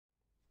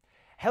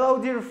Hello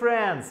dear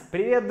friends!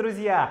 Привет,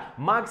 друзья!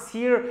 Max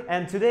here,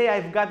 and today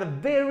I've got a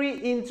very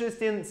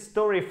interesting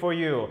story for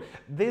you.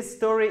 This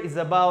story is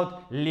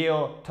about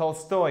Lьва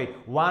Tolstoy,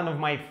 one of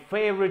my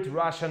favorite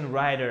Russian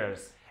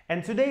writers.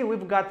 And today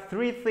we've got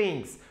three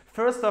things.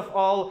 First of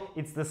all,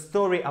 it's the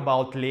story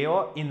about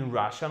Leo in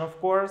Russian, of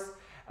course.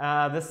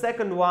 The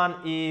second one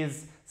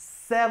is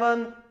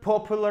 7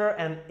 popular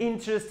and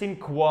interesting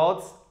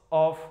quotes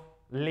of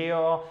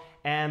Leo.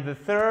 And the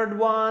third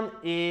one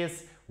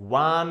is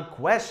one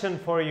question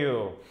for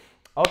you.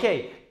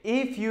 Okay,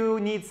 if you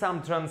need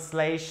some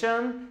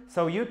translation,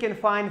 so you can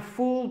find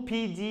full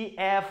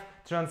PDF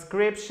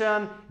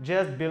transcription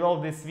just below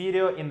this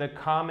video in the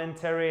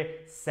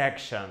commentary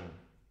section.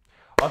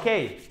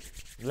 Okay,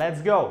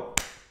 let's go.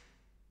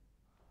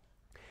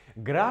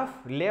 Граф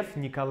Лев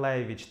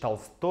Николаевич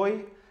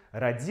Толстой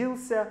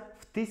родился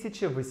в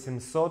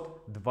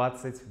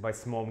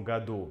 1828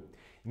 году,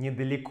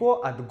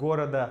 недалеко от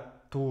города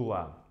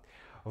Тула.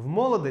 В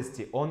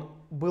молодости он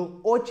был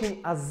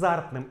очень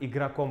азартным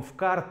игроком в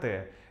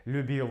карты,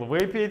 любил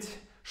выпить,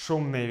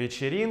 шумные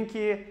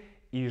вечеринки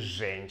и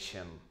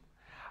женщин.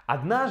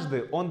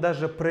 Однажды он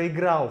даже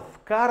проиграл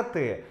в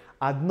карты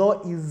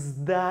одно из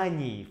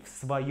зданий в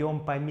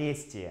своем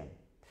поместье.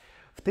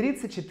 В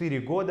 34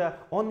 года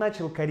он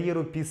начал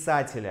карьеру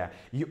писателя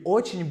и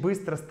очень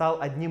быстро стал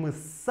одним из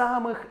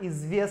самых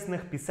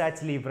известных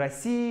писателей в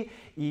России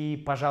и,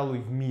 пожалуй,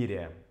 в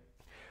мире.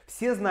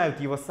 Все знают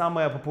его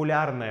самое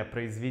популярное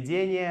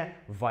произведение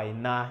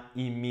 «Война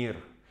и мир»,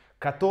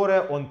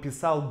 которое он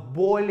писал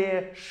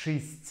более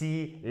 6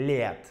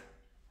 лет.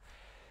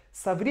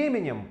 Со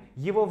временем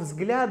его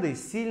взгляды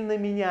сильно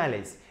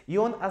менялись, и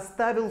он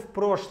оставил в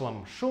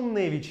прошлом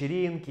шумные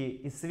вечеринки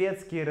и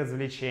светские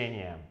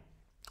развлечения.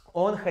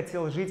 Он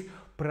хотел жить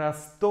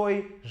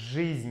простой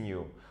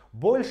жизнью,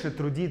 больше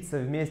трудиться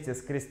вместе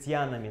с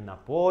крестьянами на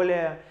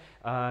поле,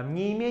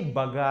 не иметь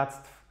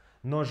богатств,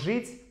 но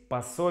жить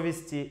по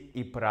совести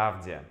и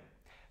правде.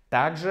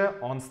 Также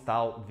он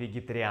стал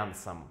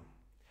вегетарианцем.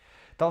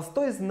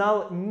 Толстой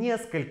знал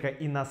несколько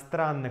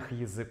иностранных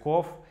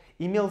языков,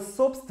 имел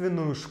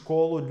собственную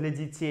школу для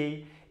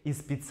детей и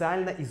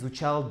специально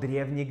изучал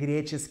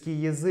древнегреческий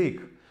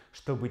язык,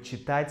 чтобы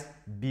читать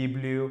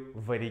Библию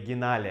в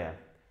оригинале,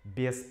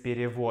 без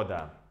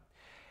перевода.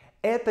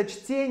 Это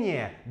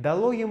чтение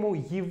дало ему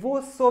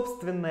его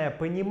собственное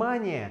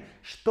понимание,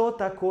 что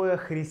такое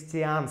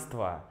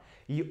христианство,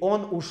 и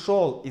он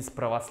ушел из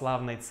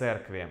православной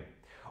церкви.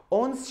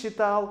 Он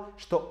считал,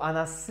 что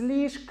она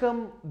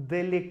слишком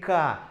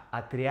далека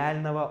от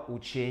реального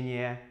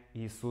учения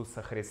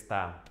Иисуса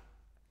Христа.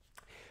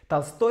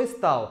 Толстой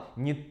стал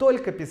не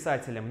только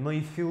писателем, но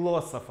и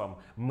философом,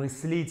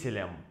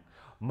 мыслителем.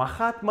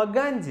 Махатма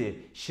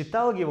Ганди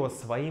считал его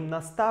своим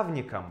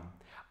наставником,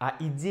 а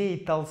идеи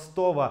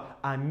Толстого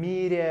о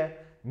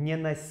мире,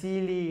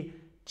 ненасилии,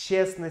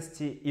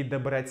 честности и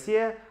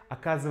доброте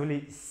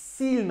оказывали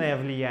сильное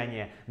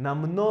влияние на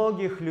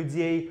многих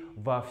людей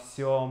во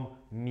всем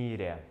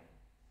мире.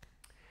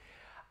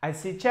 А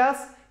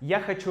сейчас я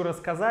хочу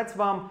рассказать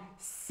вам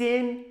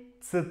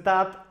 7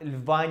 цитат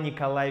Льва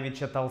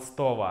Николаевича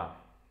Толстого.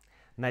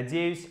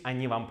 Надеюсь,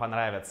 они вам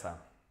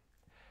понравятся.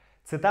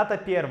 Цитата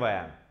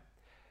первая.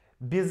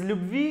 «Без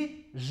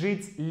любви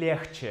жить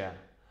легче,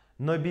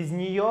 но без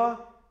нее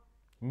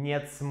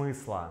нет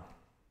смысла».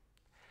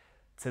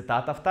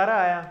 Цитата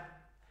вторая.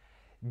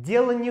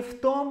 «Дело не в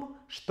том,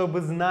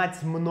 чтобы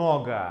знать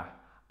много,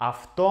 а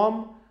в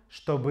том,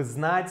 чтобы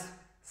знать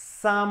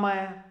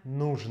самое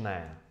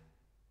нужное».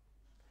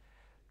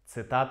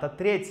 Цитата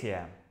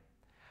третья.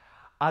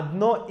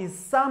 «Одно из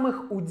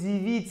самых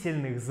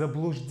удивительных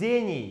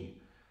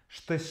заблуждений,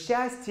 что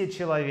счастье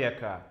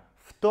человека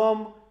в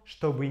том,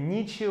 чтобы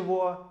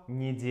ничего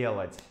не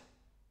делать».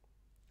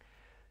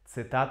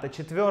 Цитата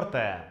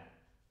четвертая.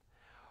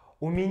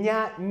 «У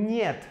меня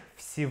нет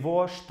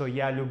всего, что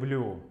я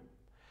люблю,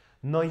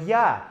 но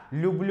я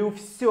люблю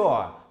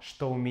все,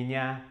 что у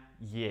меня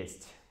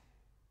есть».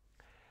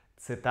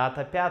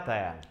 Цитата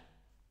пятая.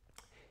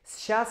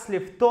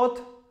 «Счастлив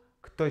тот,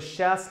 кто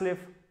счастлив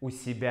у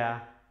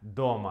себя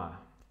дома».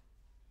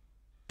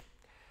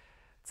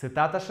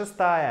 Цитата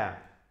шестая.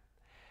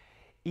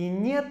 «И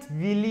нет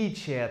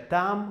величия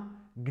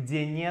там,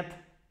 где нет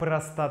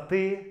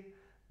простоты,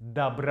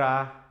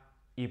 добра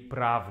и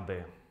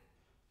правды».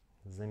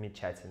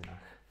 Замечательно.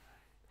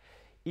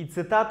 И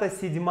цитата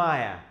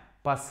седьмая,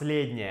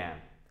 последняя.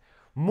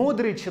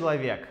 «Мудрый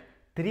человек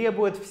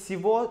требует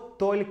всего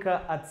только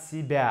от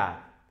себя.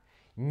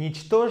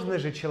 Ничтожный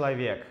же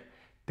человек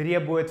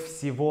требует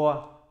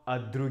всего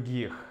от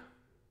других».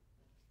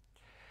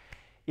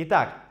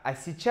 Итак, а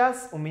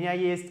сейчас у меня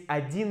есть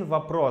один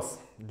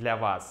вопрос для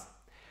вас.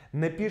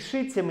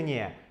 Напишите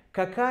мне,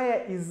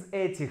 какая из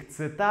этих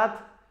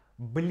цитат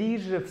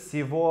ближе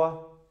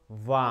всего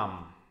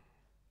вам.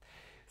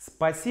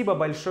 Спасибо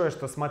большое,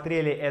 что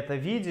смотрели это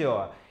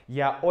видео.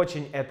 Я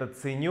очень это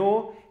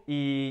ценю.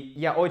 И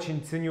я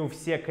очень ценю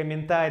все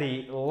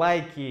комментарии,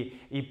 лайки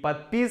и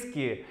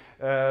подписки,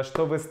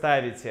 что вы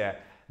ставите.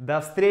 До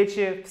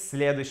встречи в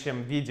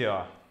следующем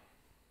видео.